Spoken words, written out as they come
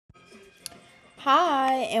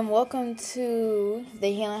Hi, and welcome to the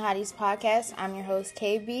Healing Hotties podcast. I'm your host,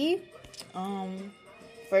 KB.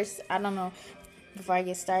 First, I don't know, before I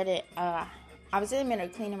get started, I was in the middle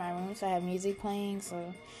of cleaning my room, so I have music playing,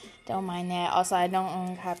 so don't mind that. Also, I don't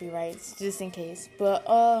own copyrights, just in case. But,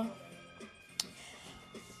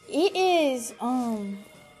 it is,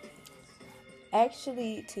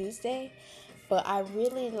 actually Tuesday, but I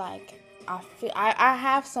really, I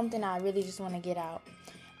have something I really just want to get out.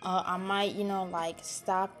 I might,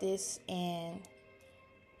 stop this and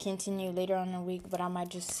continue later on in the week, but I might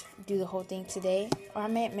just do the whole thing today, or I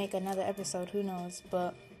might make another episode, who knows.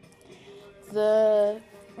 But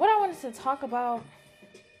what I wanted to talk about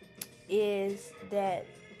is that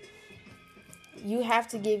you have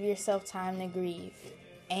to give yourself time to grieve,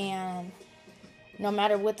 and no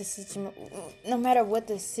matter what the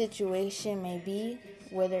situation may be,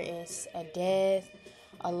 whether it's a death,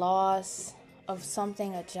 a loss of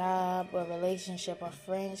something, a job, a relationship, a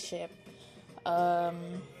friendship,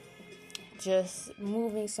 just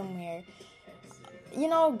moving somewhere,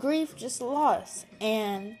 grief, just loss.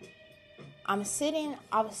 And I was sitting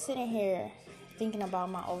here thinking about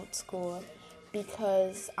my old school,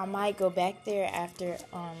 because I might go back there after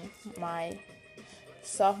my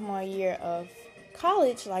sophomore year of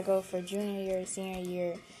college, like go for junior year, senior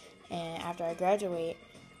year, and after I graduate.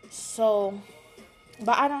 So,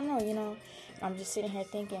 but I don't know, I'm just sitting here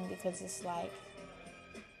thinking, because it's like,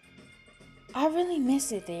 I really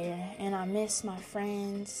miss it there, and I miss my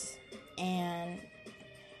friends. And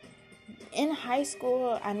in high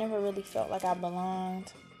school, I never really felt like I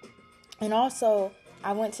belonged. And also,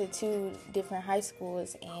 I went to 2 different high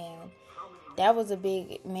schools, and that was a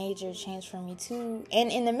big, major change for me too.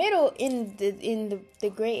 And in the middle, in the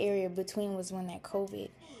gray area between, was when that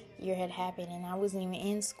COVID year had happened, and I wasn't even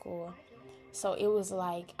in school. So it was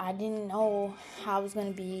like, I didn't know how I was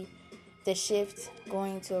going to be the shift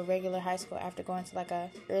going to a regular high school after going to like a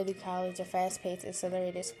early college, a fast-paced,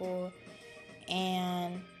 accelerated school.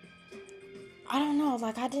 And I don't know,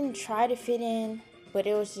 like, I didn't try to fit in, but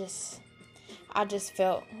it was just, I just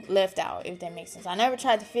felt left out, if that makes sense. I never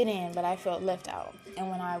tried to fit in, but I felt left out. And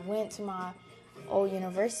when I went to my old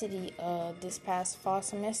university this past fall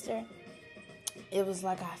semester, it was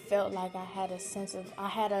like I felt like I had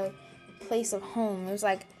a place of home. It was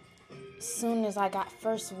like, as soon as I got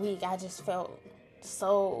first week, I just felt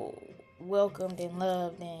so welcomed and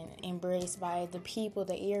loved and embraced by the people,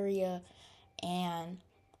 the area. And,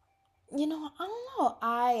 I don't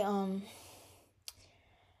know,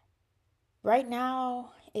 right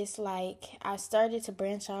now, it's like I started to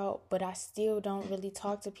branch out, but I still don't really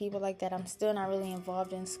talk to people like that. I'm still not really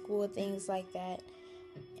involved in school, things like that.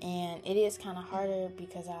 And it is kind of harder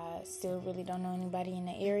because I still really don't know anybody in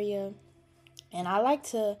the area. And I like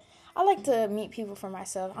to meet people for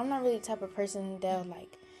myself. I'm not really the type of person that'll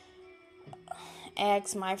like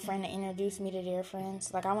ask my friend to introduce me to their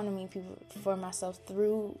friends. Like, I want to meet people for myself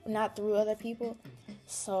not through other people.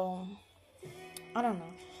 So, I don't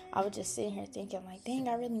know. I was just sitting here thinking, like, dang,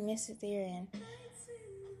 I really miss it there. And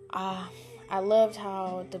I loved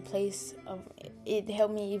how the place, it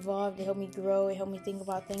helped me evolve, it helped me grow, it helped me think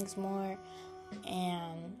about things more.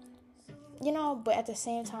 And, but at the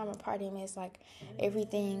same time, a part of me is like,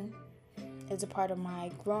 everything is a part of my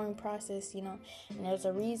growing process, and there's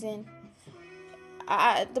a reason.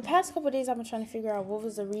 The past couple of days, I've been trying to figure out what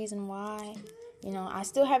was the reason why. I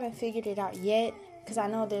still haven't figured it out yet, because I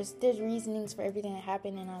know there's reasonings for everything that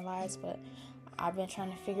happened in our lives, but I've been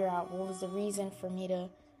trying to figure out what was the reason for me to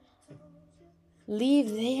leave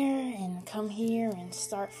there and come here and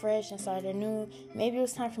start fresh and start anew. Maybe it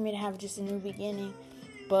was time for me to have just a new beginning,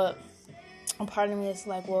 but a part of me is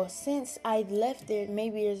like, well, since I left there,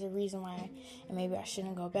 maybe there's a reason why, and maybe I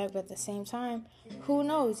shouldn't go back. But at the same time, who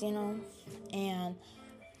knows, And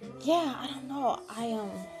yeah, I don't know.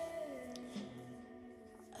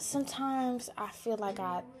 Sometimes I feel like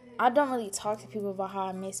I don't really talk to people about how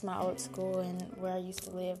I miss my old school and where I used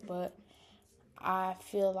to live, but I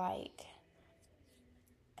feel like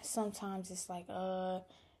sometimes it's like,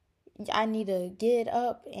 I need to get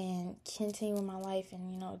up and continue with my life, and,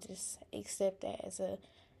 just accept that as a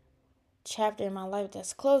chapter in my life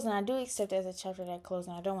that's closed. And I do accept it as a chapter that closed,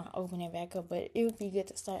 and I don't want to open it back up, but it would be good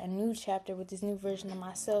to start a new chapter with this new version of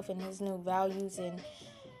myself and these new values and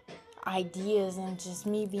ideas, and just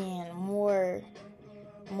me being more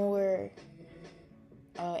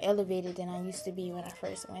elevated than I used to be when I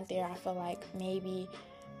first went there. I feel like maybe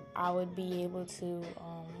I would be able to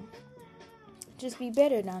just be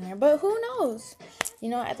better down there, but who knows,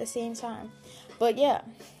 at the same time. But yeah,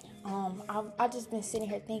 I just been sitting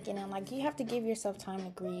here thinking, and like, you have to give yourself time to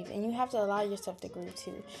grieve, and you have to allow yourself to grieve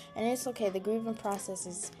too. And it's okay. The grieving process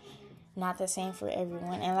is not the same for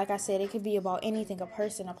everyone. And like I said, it could be about anything, a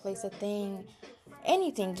person, a place, a thing,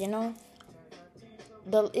 anything,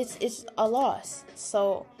 it's a loss.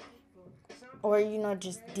 So, or,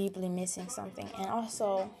 just deeply missing something. And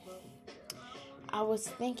also, I was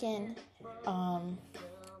thinking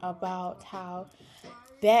about how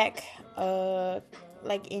back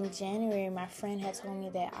like in January, my friend had told me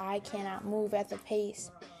that I cannot move at the pace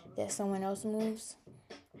that someone else moves.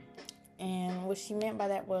 And what she meant by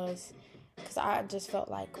that was, because I just felt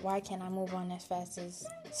like, why can't I move on as fast as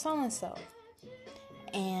so-and-so?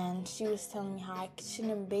 And she was telling me how I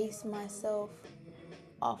shouldn't base myself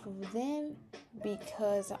off of them,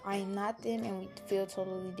 because I'm not them and we feel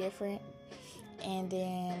totally different. And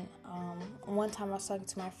then one time I was talking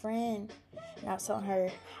to my friend, and I was telling her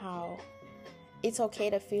how it's okay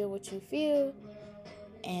to feel what you feel,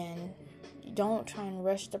 and don't try and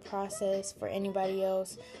rush the process for anybody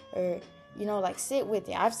else, or like, sit with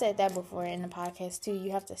it. I've said that before in the podcast too.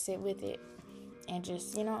 You have to sit with it and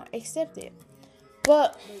just accept it.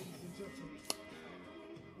 But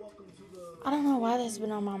I don't know why that's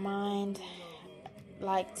been on my mind.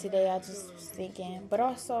 Like today, I just was thinking. But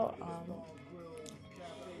also,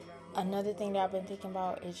 another thing that I've been thinking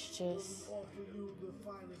about is just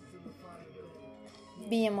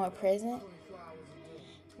being more present.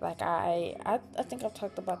 Like I think I've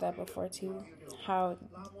talked about that before too. How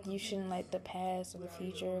you shouldn't let the past or the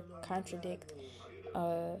future contradict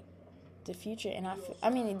the future, and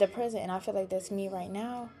the present. And I feel like that's me right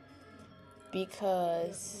now,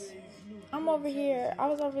 because I'm over here. I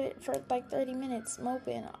was over it for like 30 minutes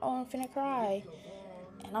moping. Oh, I'm finna cry,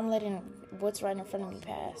 and I'm letting what's right in front of me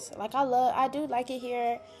pass. Like I do like it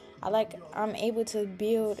here. I'm able to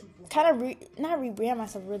build, kind of not rebrand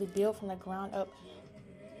myself, really build from the ground up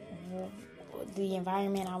the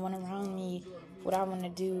environment I want around me, what I want to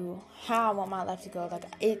do, how I want my life to go. Like,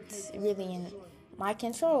 it's really in my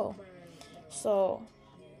control. So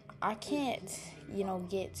I can't,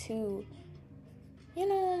 get too,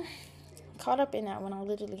 caught up in that when I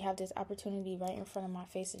literally have this opportunity right in front of my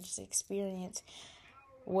face to just experience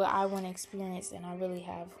what I want to experience. And I really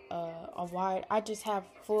have I just have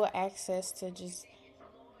full access to just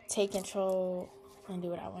take control and do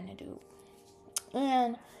what I want to do.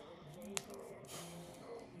 And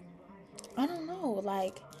I don't know,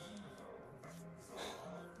 like,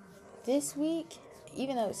 this week,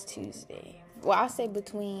 even though it's Tuesday, well, I say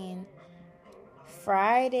between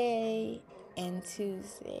Friday and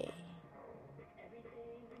Tuesday,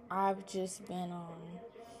 I've just been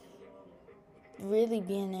really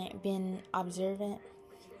been observant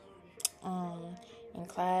in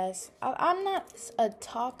class. I'm not a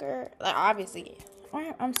talker, like, obviously.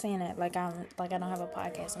 I'm saying that like I don't have a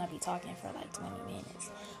podcast and I be talking for like 20 minutes,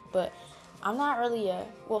 but I'm not really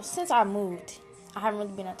since I moved, I haven't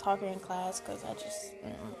really been a talker in class, because I just,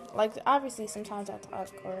 like, obviously sometimes I talk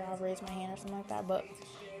or I'll raise my hand or something like that, but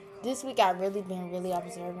this week I've really been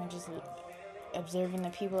observing, just observing the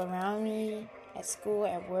people around me at school,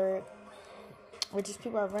 at work, or just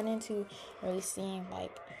people I run into, really seeing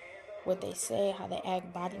like what they say, how they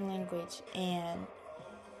act, body language. And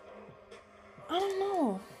I don't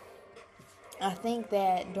know, I think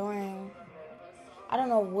that I don't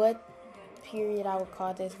know what period I would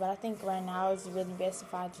call this, but I think right now it's really best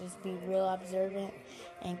if I just be real observant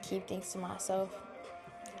and keep things to myself.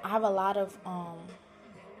 I have a lot of I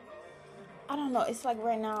don't know, it's like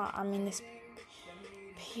right now I'm in this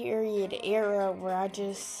era where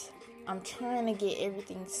I'm trying to get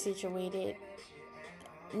everything situated.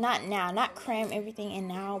 Not cram everything in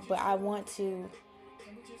now, but I want to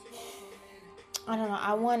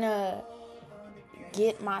I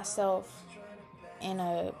get myself in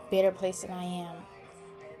a better place than I am,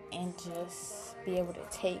 and just be able to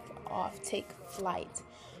take flight,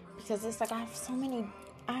 because it's like I have so many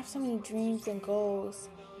dreams and goals,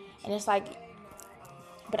 and it's like,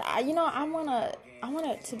 but I want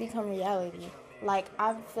it to become reality. Like,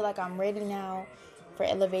 I feel like I'm ready now for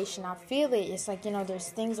elevation. I feel it. It's like, there's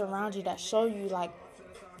things around you that show you like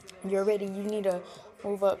you're ready. You need to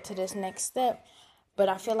move up to this next step. But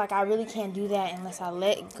I feel like I really can't do that unless I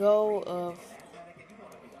let go of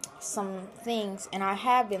some things, and I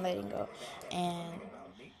have been letting go. And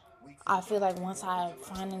I feel like once I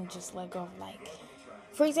finally just let go of, like,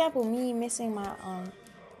 for example, me missing my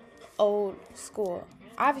old school.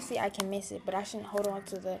 Obviously, I can miss it, but I shouldn't hold on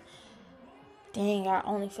to the dang. I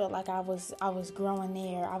only felt like I was growing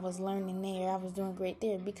there, I was learning there, I was doing great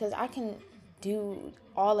there, because I can do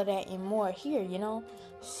all of that and more here,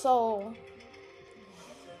 So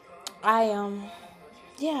I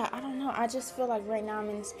yeah, I don't know. I just feel like right now I'm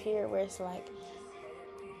in this period where it's like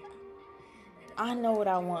I know what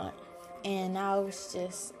I want, and now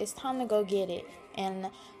it's time to go get it. And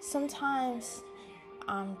sometimes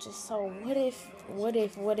I'm just so what if,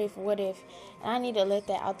 and I need to let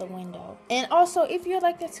that out the window. And also, if you're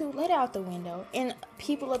like that too, let it out the window. And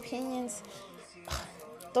people opinions,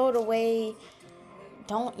 throw it away.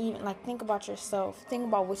 Don't even like think about yourself. Think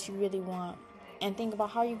about what you really want, and think about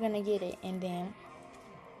how you're gonna get it, and then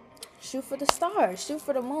shoot for the stars, shoot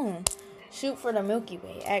for the moon, shoot for the Milky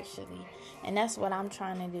Way, actually. And that's what I'm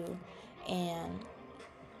trying to do. And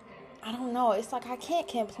I don't know, it's like I can't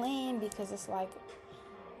complain because it's like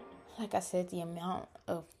I said, the amount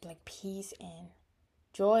of like peace and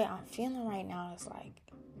joy I'm feeling right now is like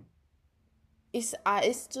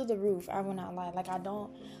it's through the roof. I will not lie. Like I'm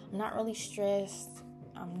not really stressed.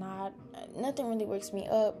 I'm not, nothing really wakes me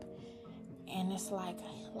up. And it's like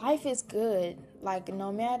life is good. Like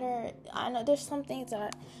no matter, I know there's some things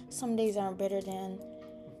that some days aren't better than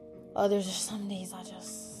others. There's some days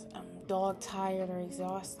I'm dog tired or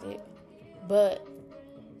exhausted. But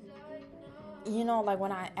like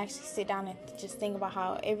when I actually sit down and just think about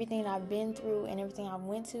how everything I've been through and everything I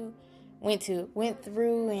went through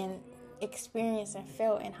and experienced and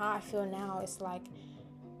felt, and how I feel now, it's like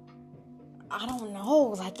I don't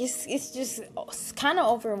know, like it's kind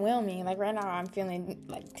of overwhelming. Like right now I'm feeling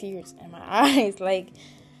like tears in my eyes. Like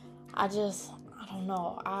I don't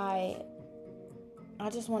know. I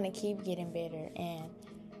just want to keep getting better. And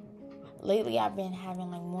lately I've been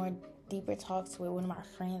having like more deeper talks with one of my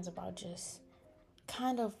friends about just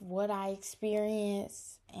kind of what I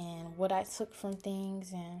experienced and what I took from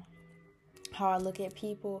things and how I look at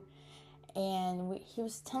people. And he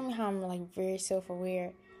was telling me how I'm like very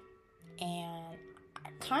self-aware, and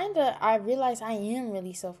I realize I am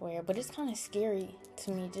really self-aware, but it's kind of scary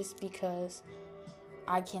to me just because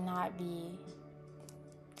I cannot be,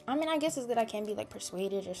 I mean, I guess it's good I can't be like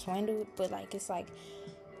persuaded or swindled, but like it's like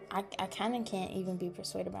I kind of can't even be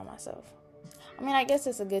persuaded by myself. I mean, I guess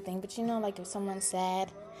it's a good thing, but like if someone's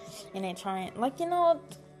sad and they trying, like,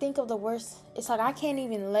 think of the worst. It's like I can't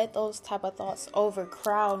even let those type of thoughts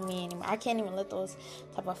overcrowd me anymore. I can't even let those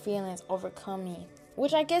type of feelings overcome me,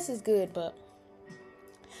 which I guess is good, but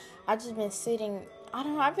I've just been sitting, I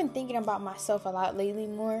don't know, I've been thinking about myself a lot lately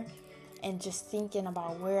more, and just thinking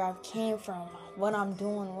about where I came from, what I'm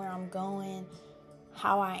doing, where I'm going,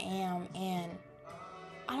 how I am, and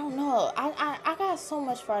I don't know. I got so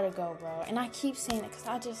much far to go, bro. And I keep saying it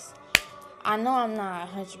because I know I'm not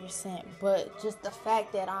 100%, but just the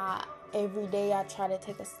fact that every day I try to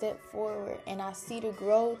take a step forward and I see the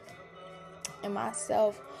growth in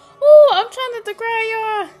myself. Ooh, I'm trying not to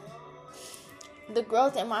cry, y'all. The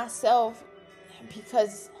growth in myself,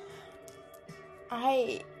 because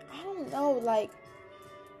I don't know, like,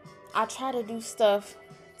 I try to do stuff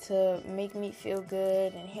to make me feel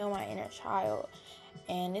good and heal my inner child.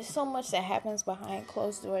 And there's so much that happens behind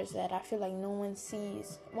closed doors that I feel like no one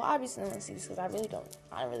sees. Well, obviously no one sees because I really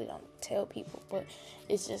don't tell people. But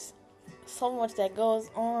it's just so much that goes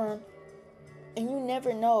on, and you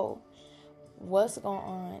never know what's going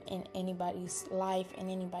on in anybody's life, in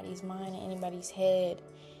anybody's mind, in anybody's head.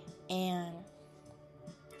 And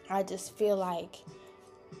I just feel like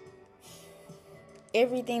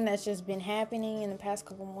everything that's just been happening in the past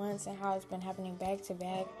couple months and how it's been happening back to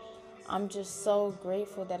back, I'm just so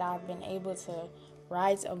grateful that I've been able to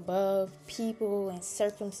rise above people and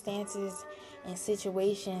circumstances and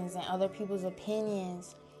situations and other people's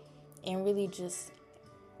opinions and really just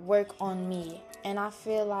work on me. And I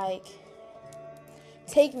feel like,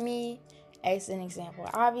 take me as an example.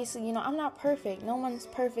 Obviously, I'm not perfect. No one's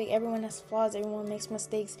perfect. Everyone has flaws. Everyone makes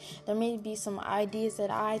mistakes. There may be some ideas that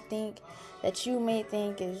I think that you may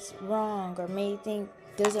think is wrong or may think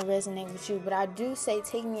doesn't resonate with you. But I do say,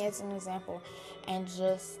 take me as an example and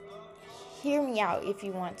just hear me out if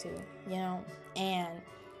you want to, and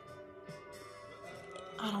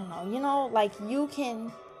I don't know, like you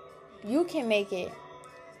can make it.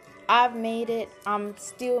 I've made it. I'm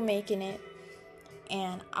still making it.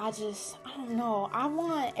 And I don't know. I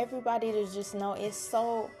want everybody to just know it's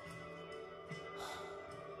so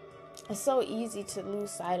easy to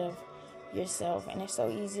lose sight of yourself, and it's so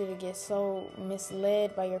easy to get so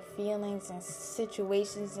misled by your feelings and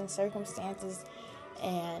situations and circumstances,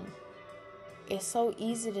 and it's so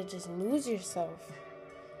easy to just lose yourself.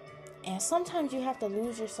 And sometimes you have to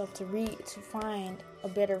lose yourself to find a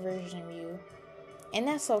better version of you, and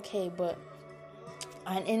that's okay. But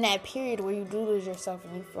in that period where you do lose yourself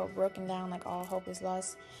and you feel broken down, like all hope is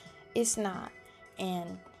lost, it's not.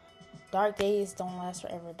 And dark days don't last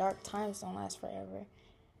forever. Dark times don't last forever.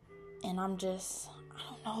 And I'm just,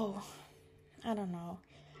 I don't know.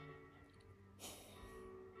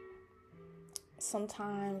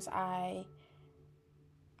 Sometimes I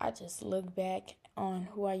just look back on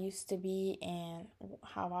who I used to be and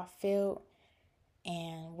how I felt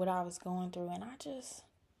and what I was going through, and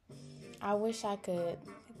I wish I could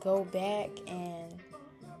go back and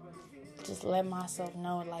just let myself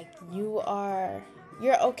know, like, you're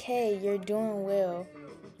okay, you're doing well.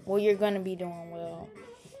 Well, you're gonna be doing well.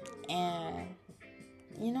 And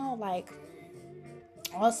like,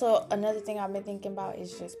 also another thing I've been thinking about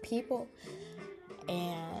is just people,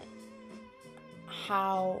 and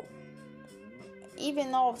how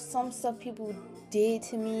even though some stuff people did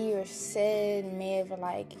to me or said may have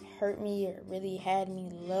like hurt me or really had me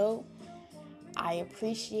low, I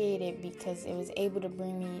appreciate it because it was able to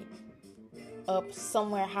bring me up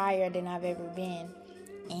somewhere higher than I've ever been.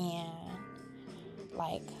 And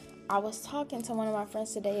like, I was talking to one of my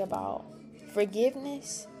friends today about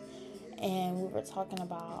forgiveness, and we were talking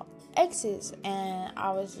about exes, and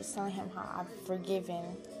I was just telling him how I've forgiven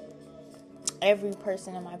every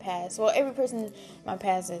person in my past. Well, every person in my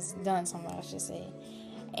past has done something, I should say.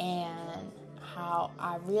 And how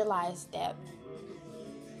I realized that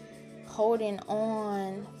holding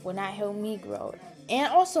on will not help me grow. And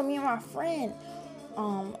also, me and my friend,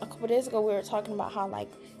 a couple days ago, we were talking about how, like,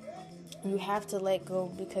 you have to let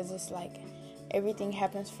go because it's like everything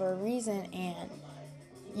happens for a reason, and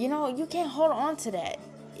you can't hold on to that.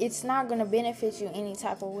 It's not going to benefit you any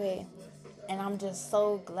type of way. And I'm just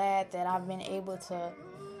so glad that I've been able to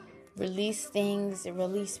release things,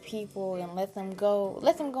 release people, and let them go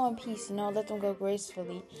in peace, let them go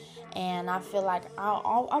gracefully. And I feel like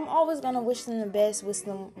I'm always going to wish them the best, wish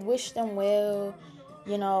them well,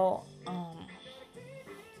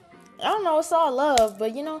 I don't know, it's all love,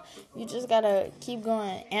 but you just gotta keep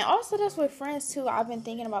going. And also, that's with friends too. I've been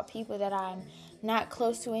thinking about people that I'm not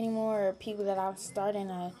close to anymore, or people that I'm starting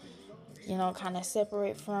to, kind of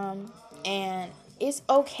separate from. And it's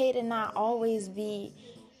okay to not always be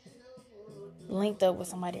linked up with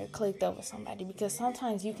somebody or clicked up with somebody, because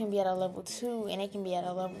sometimes you can be at a level 2 and they can be at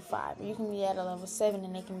a level 5, or you can be at a level 7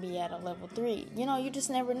 and they can be at a level 3. You just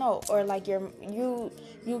never know. Or like you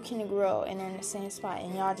can grow and in the same spot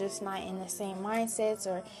and y'all just not in the same mindsets,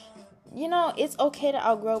 or it's okay to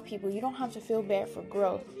outgrow people. You don't have to feel bad for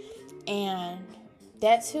growth. And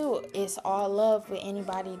that too is all love with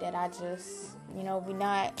anybody that I just we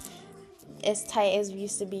not as tight as we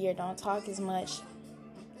used to be, or don't talk as much.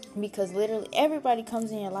 Because literally everybody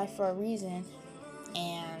comes in your life for a reason,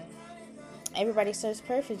 and everybody serves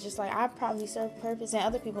purpose, just like I probably serve purpose in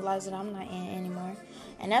other people's lives that I'm not in anymore.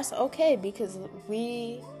 And that's okay, because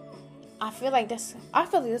I feel like this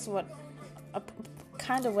is what I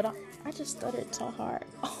just stuttered so hard.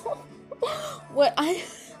 What I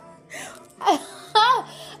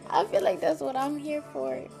feel like that's what I'm here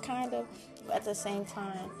for, kind of. But at the same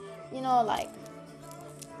time, like,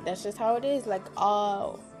 that's just how it is. Like,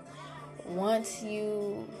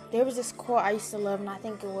 there was this quote I used to love, and I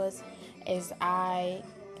think it was, as I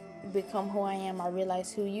become who I am, I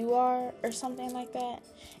realize who you are, or something like that.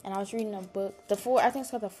 And I was reading a book, I think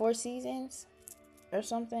it's called The 4 Seasons or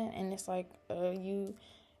something, and it's like,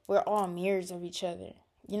 we're all mirrors of each other,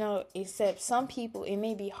 except some people, it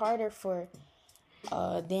may be harder for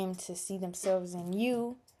them to see themselves in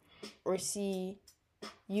you, or see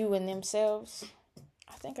you in themselves.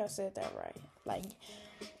 I think I said that right. Like,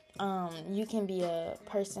 you can be a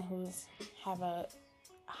person who's have a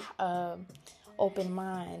open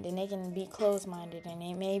mind, and they can be closed-minded, and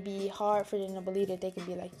it may be hard for them to believe that they can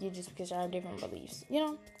be like you just because you have different beliefs,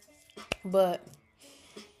 But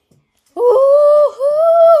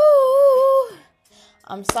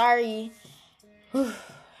I'm sorry.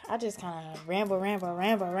 I just kind of ramble.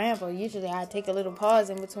 Usually I take a little pause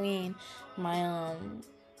in between my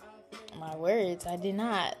words. I did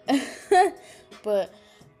not. But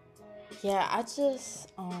yeah, I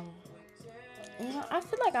just I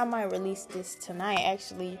feel like I might release this tonight,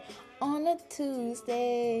 actually, on a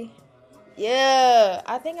Tuesday. Yeah,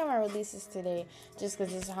 I think I might release this today, just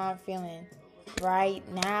because this is how I'm feeling right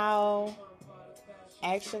now.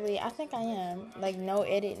 Actually, I think I am. Like, no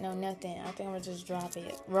edit, no nothing. I think I'm going to just drop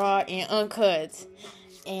it raw and uncut.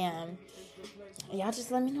 And y'all just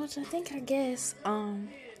let me know what y'all think, I guess.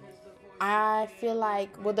 I feel like,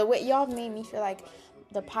 well, the way y'all made me feel like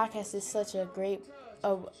the podcast is such a great,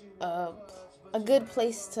 a good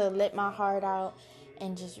place to let my heart out,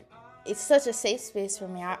 and just, it's such a safe space for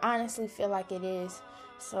me. I honestly feel like it is.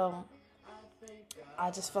 So I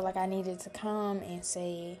just feel like I needed to come and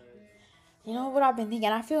say, what I've been thinking.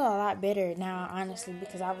 I feel a lot better now, honestly,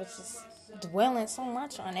 because I was just dwelling so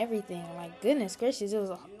much on everything. Like, goodness gracious, it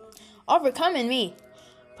was overcoming me.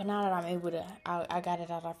 But now that I'm able to, I got it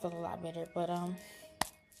out, I feel a lot better. But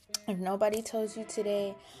if nobody tells you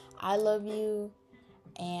today, I love you,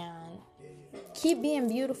 and keep being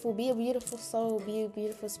beautiful. Be a beautiful soul. Be a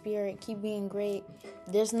beautiful spirit. Keep being great.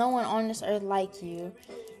 There's no one on this earth like you.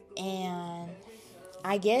 And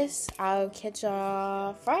I guess I'll catch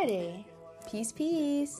y'all Friday. Peace, peace.